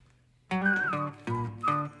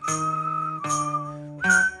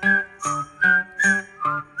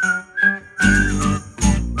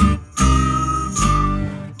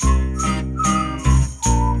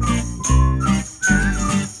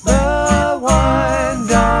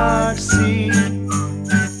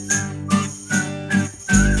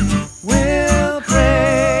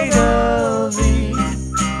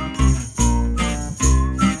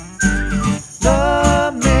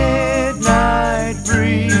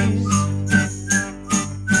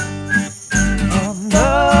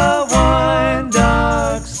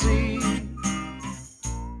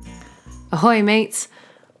Ahoy, mates!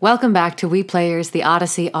 Welcome back to We Players, the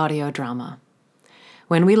Odyssey audio drama.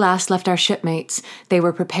 When we last left our shipmates, they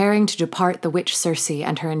were preparing to depart the witch Circe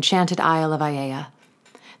and her enchanted isle of Aiaia.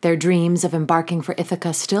 Their dreams of embarking for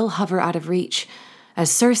Ithaka still hover out of reach, as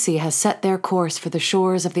Circe has set their course for the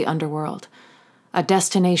shores of the underworld, a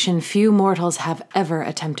destination few mortals have ever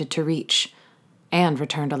attempted to reach, and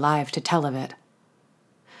returned alive to tell of it.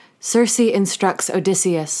 Circe instructs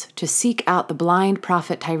Odysseus to seek out the blind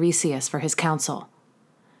prophet Tiresias for his counsel.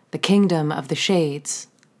 The kingdom of the shades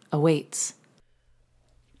awaits.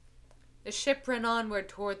 The ship ran onward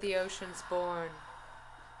toward the ocean's bourne.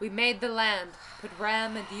 We made the land, put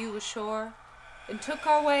ram and ewe ashore, and took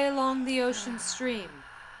our way along the ocean stream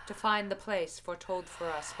to find the place foretold for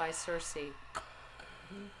us by Circe.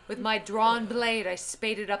 With my drawn blade I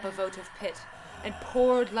spaded up a votive pit, and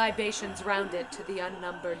poured libations round it to the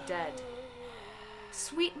unnumbered dead.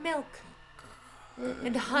 Sweet milk,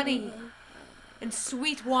 and honey, and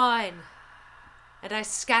sweet wine, and I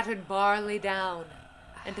scattered barley down,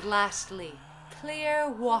 and lastly, clear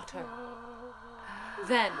water.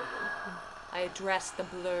 Then I addressed the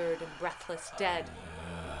blurred and breathless dead,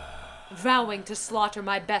 vowing to slaughter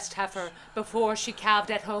my best heifer before she calved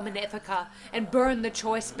at home in Ithaka and burn the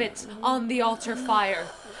choice bits on the altar fire.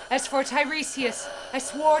 As for Tiresias, I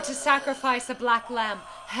swore to sacrifice a black lamb,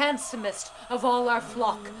 handsomest of all our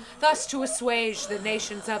flock, thus to assuage the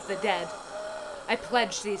nations of the dead. I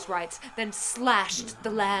pledged these rites, then slashed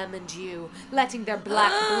the lamb and ewe, letting their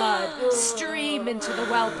black blood stream into the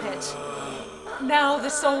well pit. Now the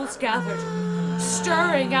souls gathered,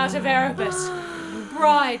 stirring out of Erebus,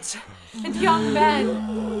 brides and young men,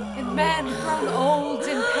 and men grown old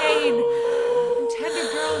in pain, and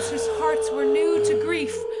tender girls whose hearts were new to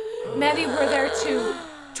grief. Many were there too,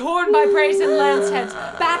 torn by brazen lance heads,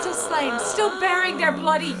 battle slain, still bearing their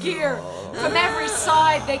bloody gear. From every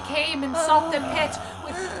side they came and sought the pit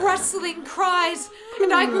with rustling cries,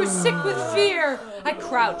 and I grew sick with fear. I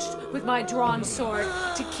crouched with my drawn sword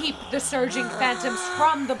to keep the surging phantoms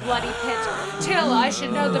from the bloody pit, till I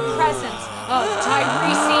should know the presence of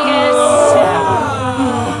Tiresias,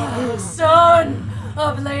 son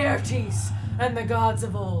of Laertes and the gods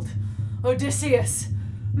of old, Odysseus,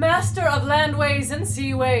 master of landways and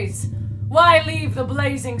seaways. Why leave the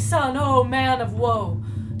blazing sun, O man of woe,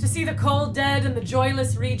 to see the cold dead in the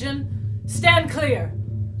joyless region? Stand clear,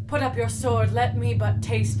 put up your sword, let me but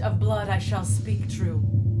taste of blood, I shall speak true.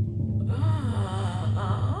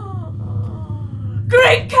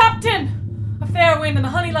 Great captain! A fair wind and the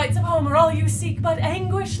honey lights of home are all you seek, but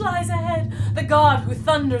anguish lies ahead. The god who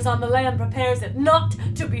thunders on the land prepares it, not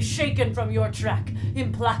to be shaken from your track,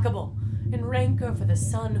 implacable, in rancor for the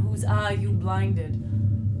sun whose eye you blinded.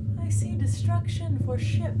 I see destruction for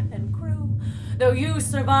ship and crew, though you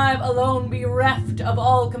survive alone, bereft of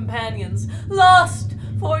all companions, lost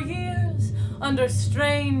for years. Under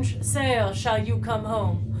strange sail shall you come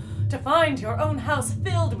home, to find your own house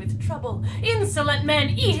filled with trouble, insolent men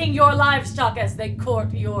eating your livestock as they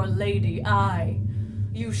court your lady. Aye,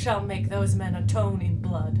 you shall make those men atone in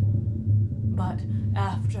blood. But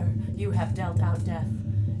after you have dealt out death,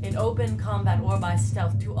 in open combat or by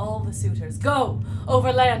stealth, to all the suitors, go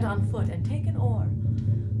overland on foot and take an oar,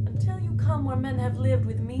 until you come where men have lived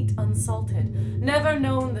with meat unsalted, never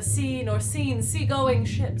known the sea nor seen sea-going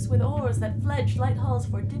ships with oars that fledged light hulls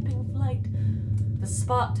for dipping flight. The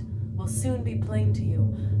spot will soon be plain to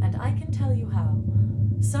you, and I can tell you how.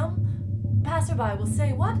 Some passerby will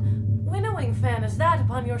say, "What winnowing fan is that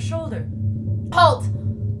upon your shoulder?" Halt!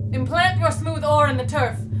 Implant your smooth oar in the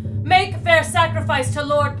turf. Make fair sacrifice to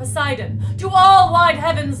Lord Poseidon, to all wide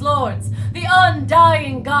heaven's lords, the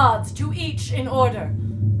undying gods, to each in order.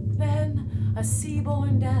 Then a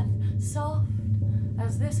sea-born death, soft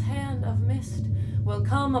as this hand of mist, will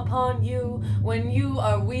come upon you when you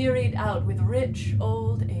are wearied out with rich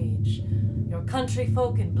old age. Your country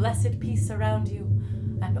folk in blessed peace surround you,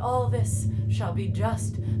 and all this shall be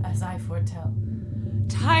just as I foretell.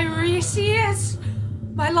 Tiresias!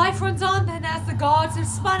 My life runs on then as the gods have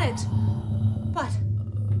spun it. But,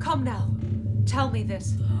 come now, tell me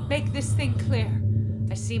this, make this thing clear.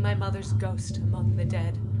 I see my mother's ghost among the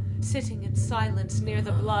dead, sitting in silence near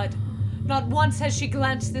the blood. Not once has she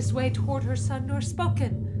glanced this way toward her son nor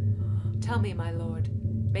spoken. Tell me, my lord,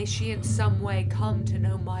 may she in some way come to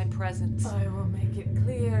know my presence? I will make it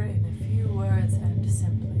clear in a few words and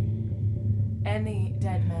simply. Any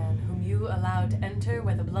dead man whom you allow to enter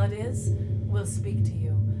where the blood is will speak to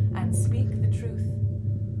you, and speak the truth.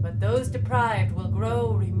 But those deprived will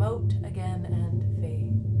grow remote again and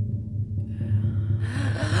fade.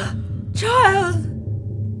 Child!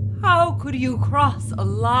 How could could you cross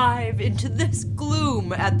alive into this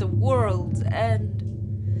gloom at the world's end?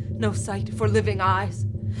 No sight for living eyes.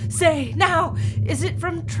 Say, now, is it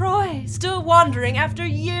from Troy, still wandering after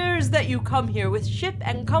years, that you come here with ship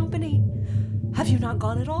and company? Have you not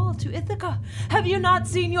gone at all to Ithaka? Have you not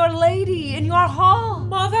seen your lady in your hall?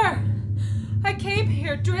 Mother! I came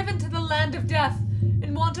here, driven to the land of death,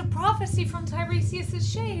 in want of prophecy from Tiresias'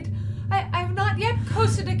 shade. I have not yet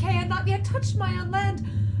coasted Aiaia, not yet touched my own land,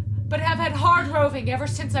 but have had hard roving ever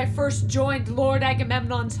since I first joined Lord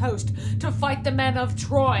Agamemnon's host to fight the men of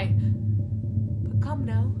Troy. But come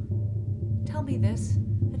now, tell me this,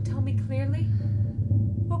 and tell me clearly.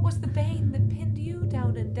 What was the bane that pinned you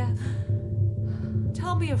down in death?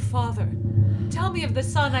 Tell me of father. Tell me of the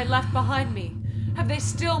son I left behind me. Have they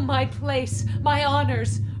still my place, my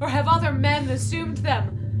honors, or have other men assumed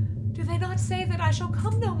them? Do they not say that I shall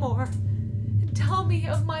come no more? And tell me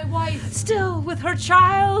of my wife. Still with her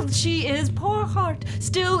child she is, poor heart,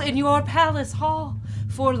 still in your palace hall.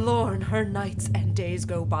 Forlorn her nights and days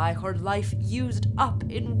go by, her life used up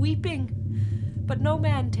in weeping. But no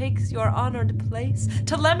man takes your honored place.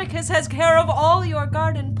 Telemachus has care of all your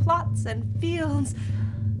garden plots and fields.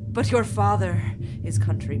 But your father is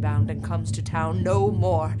country-bound and comes to town no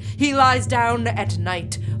more. He lies down at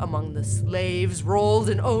night among the slaves, rolled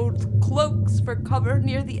in old cloaks for cover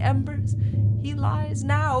near the embers. He lies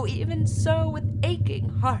now even so with aching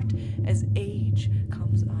heart as age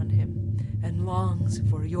comes on him and longs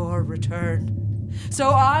for your return.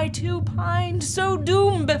 So I too pined, so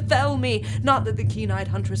doom befell me. Not that the keen-eyed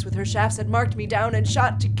huntress with her shafts had marked me down and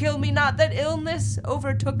shot to kill me, not that illness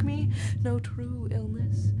overtook me, no true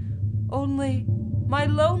illness, only my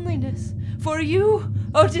loneliness. For you,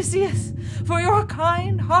 Odysseus, for your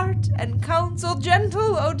kind heart and counsel,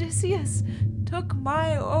 gentle Odysseus, took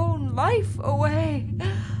my own life away.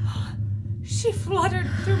 She fluttered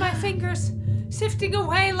through my fingers, sifting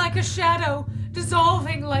away like a shadow,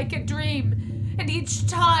 dissolving like a dream. And each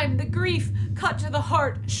time the grief cut to the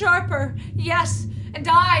heart sharper, yes, and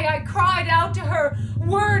I cried out to her,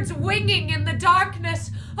 words winging in the darkness,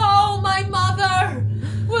 "Oh, my mother,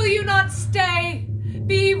 will you not stay?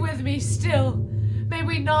 Be with me still. May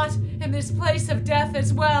we not, in this place of death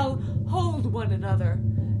as well, hold one another,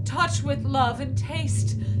 touch with love and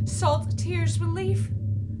taste salt tears' relief,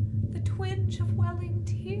 the twinge of welling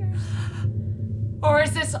tears? Or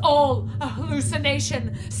is this all a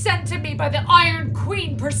hallucination sent to me by the Iron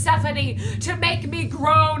Queen Persephone to make me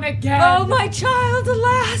groan again?" Oh, my child,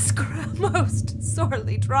 alas, most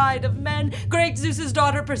sorely tried of men, great Zeus's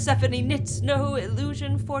daughter Persephone knits no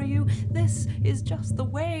illusion for you. This is just the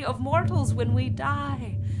way of mortals when we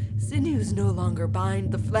die. Sinews no longer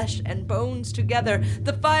bind the flesh and bones together.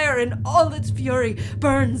 The fire in all its fury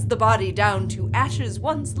burns the body down to ashes.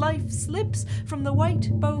 Once life slips from the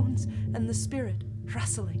white bones, and the spirit,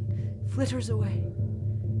 rustling, flitters away.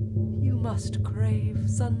 You must crave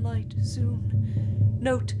sunlight soon.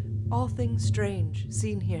 Note all things strange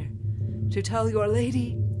seen here, to tell your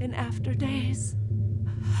lady in after days.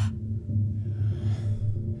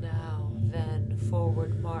 Now then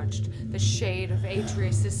forward marched the shade of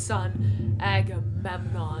Atreus' son,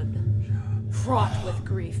 Agamemnon. Fraught with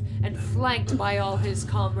grief and flanked by all his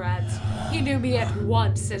comrades, he knew me at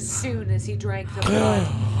once as soon as he drank the blood.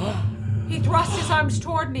 He thrust his arms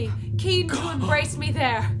toward me, keen to embrace me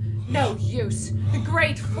there. No use. The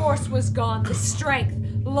great force was gone, the strength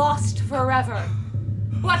lost forever.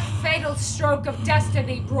 What fatal stroke of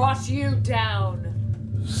destiny brought you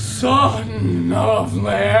down? Son of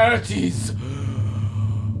Laertes,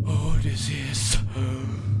 Odysseus,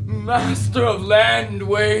 master of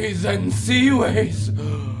landways and seaways.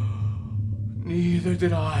 Neither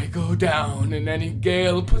did I go down in any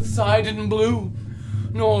gale Poseidon blew,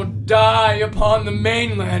 nor die upon the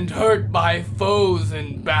mainland hurt by foes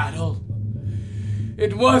in battle.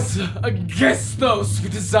 It was Aegisthus who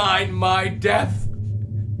designed my death.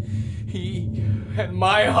 He and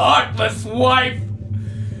my heartless wife,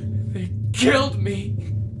 they killed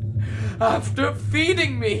me after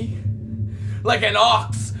feeding me like an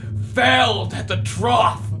ox felled at the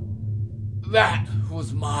trough. That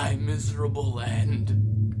was my miserable end.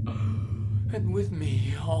 And with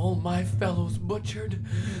me all my fellows butchered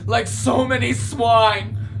like so many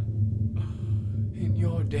swine. In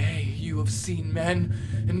your day you have seen men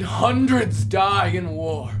and hundreds die in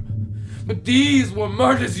war, but these were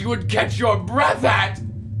murders you would catch your breath at.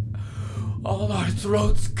 All our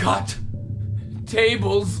throats cut,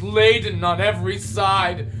 tables laden on every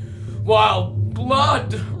side, while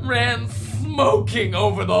blood ran smoking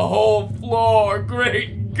over the whole floor.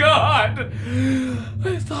 Great God!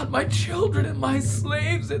 I thought my children and my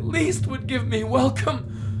slaves at least would give me welcome.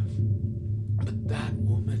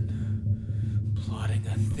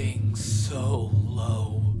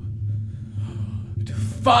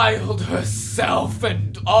 defiled herself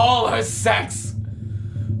and all her sex.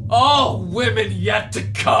 All women yet to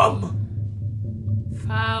come.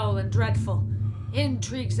 Foul and dreadful.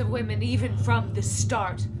 Intrigues of women even from the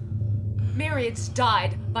start. Myriads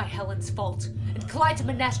died by Helen's fault, and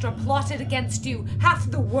Clytemnestra plotted against you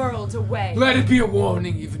half the world away. Let it be a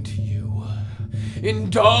warning even to you.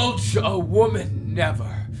 Indulge a woman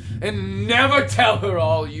never, and never tell her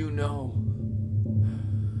all you know.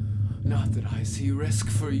 Not that I see risk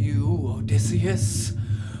for you, Odysseus,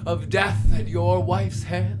 of death at your wife's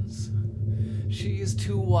hands. She is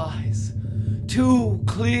too wise, too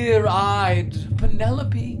clear-eyed.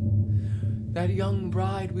 Penelope, that young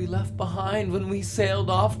bride we left behind when we sailed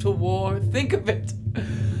off to war, think of it.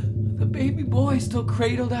 The baby boy still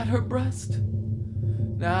cradled at her breast.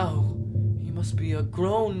 Now, he must be a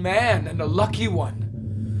grown man and a lucky one.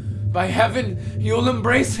 By heaven, you'll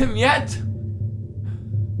embrace him yet.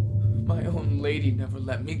 My own lady never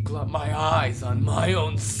let me glut my eyes on my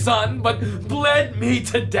own son, but bled me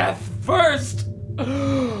to death first.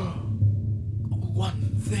 One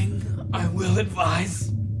thing I will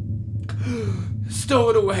advise. Stow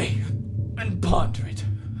it away and ponder it.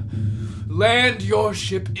 Land your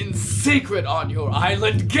ship in secret on your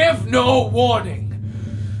island. Give no warning.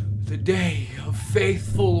 The day of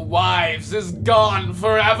faithful wives is gone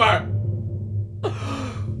forever.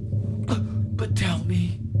 But tell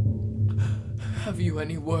me, have you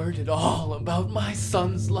any word at all about my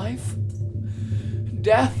son's life?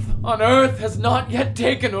 Death on earth has not yet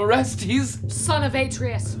taken Orestes. Son of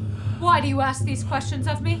Atreus, why do you ask these questions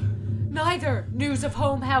of me? Neither news of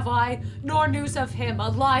home have I, nor news of him,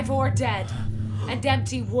 alive or dead. And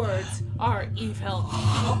empty words are evil.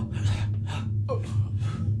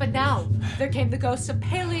 But now there came the ghost of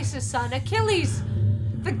Peleus' son, Achilles.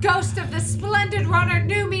 The ghost of the splendid runner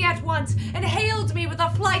knew me at once and hailed me with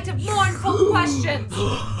a flight of mournful questions.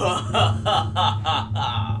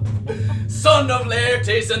 Son of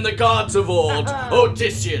Laertes and the gods of old,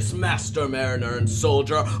 Odysseus, master mariner and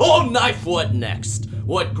soldier, oh knife, what next?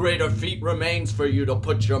 What greater feat remains for you to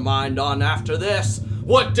put your mind on after this?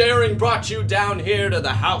 What daring brought you down here to the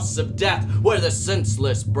house of death, where the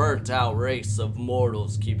senseless, burnt-out race of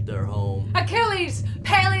mortals keep their home? Achilles,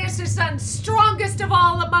 Peleus' son, strongest of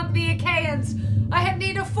all among the Achaeans. I had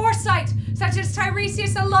need of foresight, such as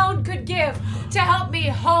Tiresias alone could give, to help me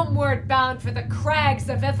homeward bound for the crags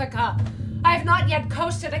of Ithaka. I have not yet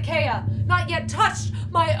coasted Aiaia, not yet touched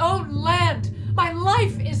my own land. My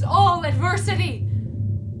life is all adversity.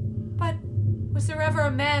 But was there ever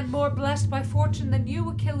a man more blessed by fortune than you,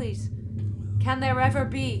 Achilles? Can there ever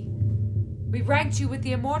be? We ranked you with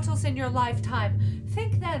the immortals in your lifetime.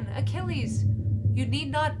 Think then, Achilles, you need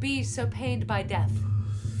not be so pained by death.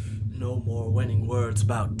 No more winning words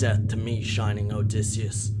about death to me, shining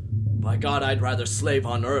Odysseus. By God, I'd rather slave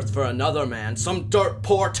on earth for another man, some dirt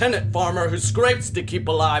poor tenant farmer who scrapes to keep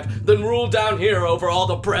alive, than rule down here over all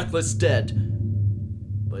the breathless dead.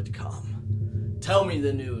 But come, tell me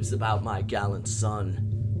the news about my gallant son.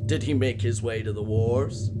 Did he make his way to the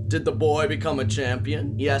wars? Did the boy become a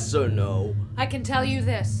champion? Yes or no? I can tell you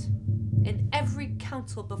this. In every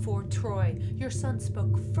council before Troy, your son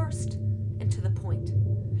spoke first and to the point.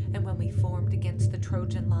 And when we formed against the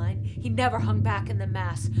Trojan line, he never hung back in the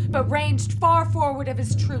mass, but ranged far forward of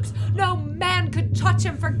his troops. No man could touch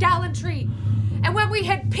him for gallantry. And when we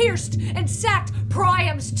had pierced and sacked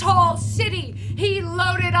Priam's tall city, he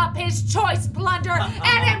loaded up his choice plunder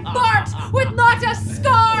and embarked with not a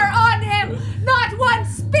scar on him, not one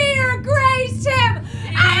spear grazed him.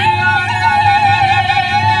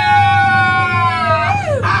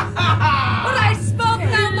 But I spoke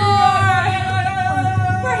no more,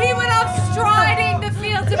 for he went off striding the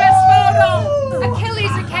fields of Asphodel,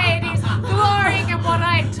 Achilles Achaides, glorying in what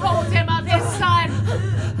I had told him of his son.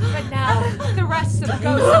 But now the rest of the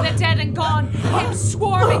ghosts of the dead and gone came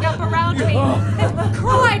swarming up around me and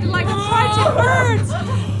cried like frightened birds.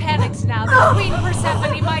 Panicked now, the Queen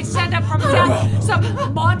Persephone might send up from death some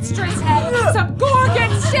monstrous head, some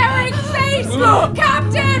gorgon staring face.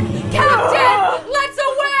 Captain! Captain! Let's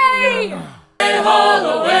away! Way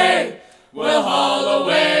haul away, we'll haul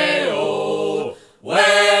away, oh.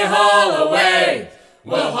 Way haul away,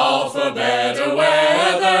 we'll haul for better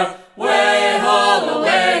weather. Way haul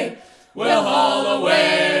away, we'll haul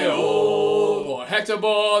away, oh. Poor Hector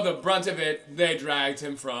bore the brunt of it, they dragged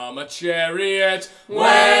him from a chariot.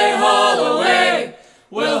 Way haul away,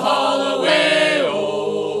 we'll haul away,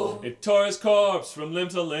 oh. It tore his corpse from limb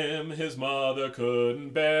to limb, his mother couldn't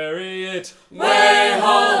bury it. Way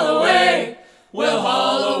haul away, we'll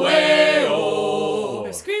haul away, oh.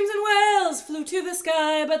 Their screams and wails flew to the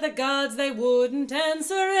sky, but the gods they wouldn't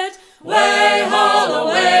answer it. way haul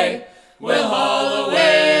away, we'll haul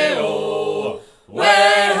away, oh,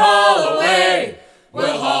 way haul away,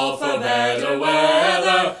 we'll haul for better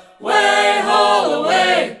weather, way haul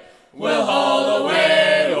away, we'll haul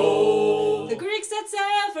away, oh. The Greeks set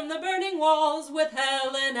sail from the burning walls with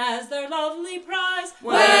Helen as their lovely prize.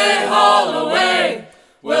 Way haul away,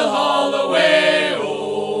 we'll haul away,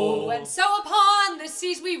 oh. And so upon the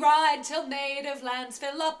seas we ride till native lands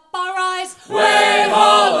fill up our eyes. Way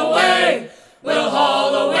haul away, we'll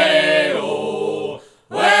haul away, oh.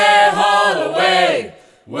 Way haul away,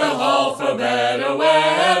 we'll haul for better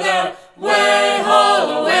weather. Way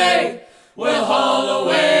haul away, we'll haul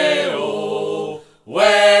away, oh.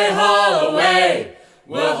 Way haul away,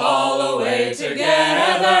 we'll haul away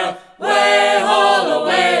together. Way haul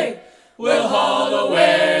away, we'll haul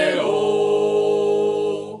away, oh.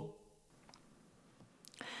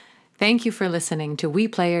 Thank you for listening to We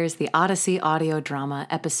Players, the Odyssey audio drama,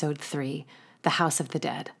 Episode 3, The House of the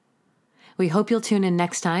Dead. We hope you'll tune in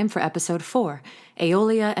next time for Episode 4,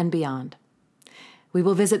 Aiaia and Beyond. We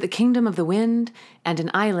will visit the Kingdom of the Wind and an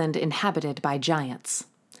island inhabited by giants.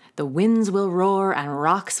 The winds will roar and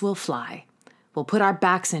rocks will fly. We'll put our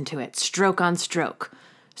backs into it, stroke on stroke.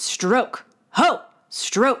 Stroke, ho!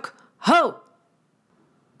 Stroke, ho!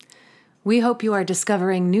 We hope you are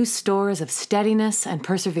discovering new stores of steadiness and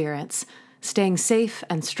perseverance, staying safe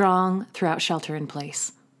and strong throughout shelter in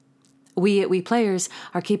place. We at We Players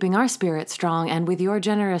are keeping our spirits strong, and with your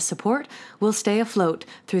generous support, we'll stay afloat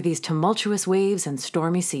through these tumultuous waves and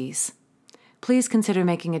stormy seas. Please consider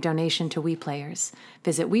making a donation to We Players.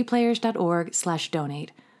 Visit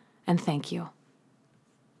weplayers.org/donate, and thank you.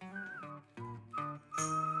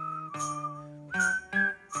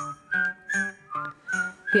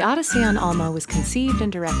 The Odyssey on Alma was conceived and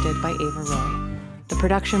directed by Ava Roy. The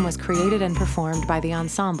production was created and performed by the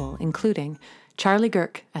ensemble, including Charlie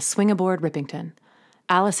Girk as Swingaboard Rippington,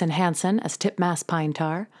 Allison Hansen as Tipmass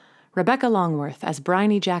Pinetar, Rebecca Longworth as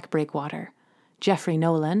Briny Jack Breakwater, Jeffrey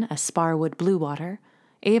Nolan as Sparwood Bluewater,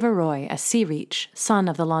 Ava Roy as Sea Reach, son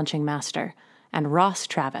of the launching master, and Ross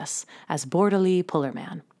Travis as Bordeley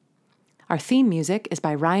Pullerman. Our theme music is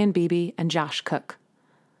by Ryan Beebe and Josh Cook.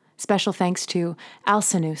 Special thanks to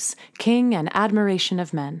Alcinous, King and Admiration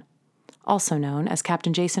of Men, also known as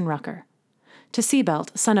Captain Jason Rucker. To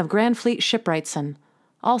Seabelt, son of Grand Fleet Shipwrightson,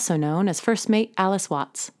 also known as First Mate Alice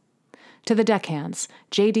Watts. To the deckhands,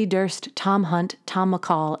 J.D. Durst, Tom Hunt, Tom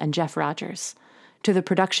McCall, and Jeff Rogers. To the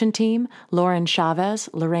production team, Lauren Chavez,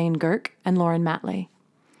 Lorraine Girk, and Lauren Matley.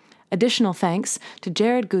 Additional thanks to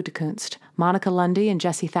Jared Gutekunst, Monica Lundy and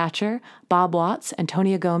Jesse Thatcher, Bob Watts,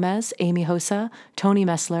 Antonia Gomez, Amy Hosa, Tony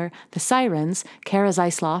Messler, the Sirens, Kara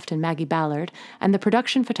Zeisloft and Maggie Ballard, and the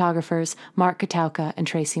production photographers Mark Katauka and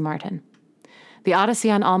Tracy Martin. The Odyssey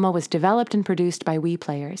on Alma was developed and produced by We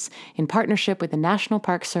Players in partnership with the National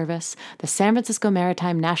Park Service, the San Francisco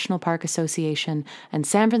Maritime National Park Association, and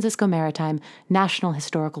San Francisco Maritime National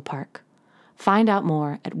Historical Park. Find out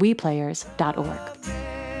more at weplayers.org.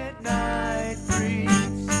 Night breeze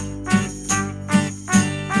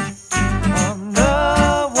on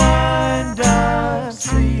the wine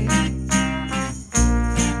street.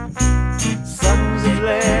 Sons of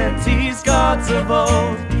Letty's gods of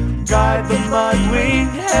old guide the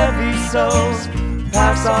mud-winged heavy souls.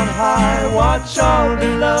 Paths on high, watch all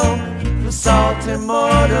below. The salt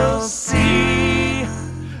immortal sea,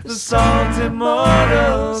 the salt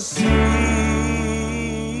immortal sea.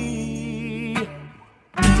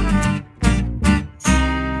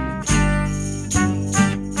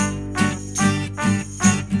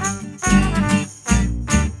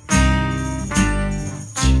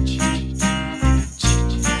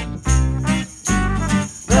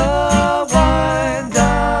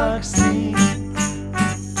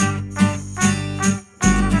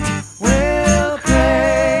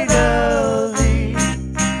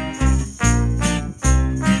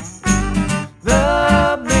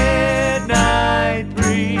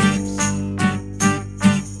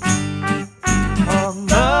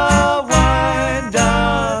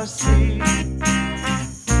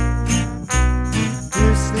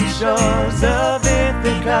 Shores of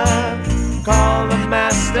Ithaka, call the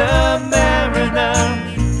master mariner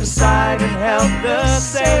beside and help the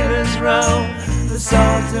sailors row. The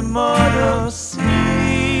salt immortal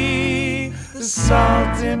sea, the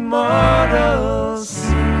salt immortal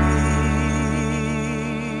sea.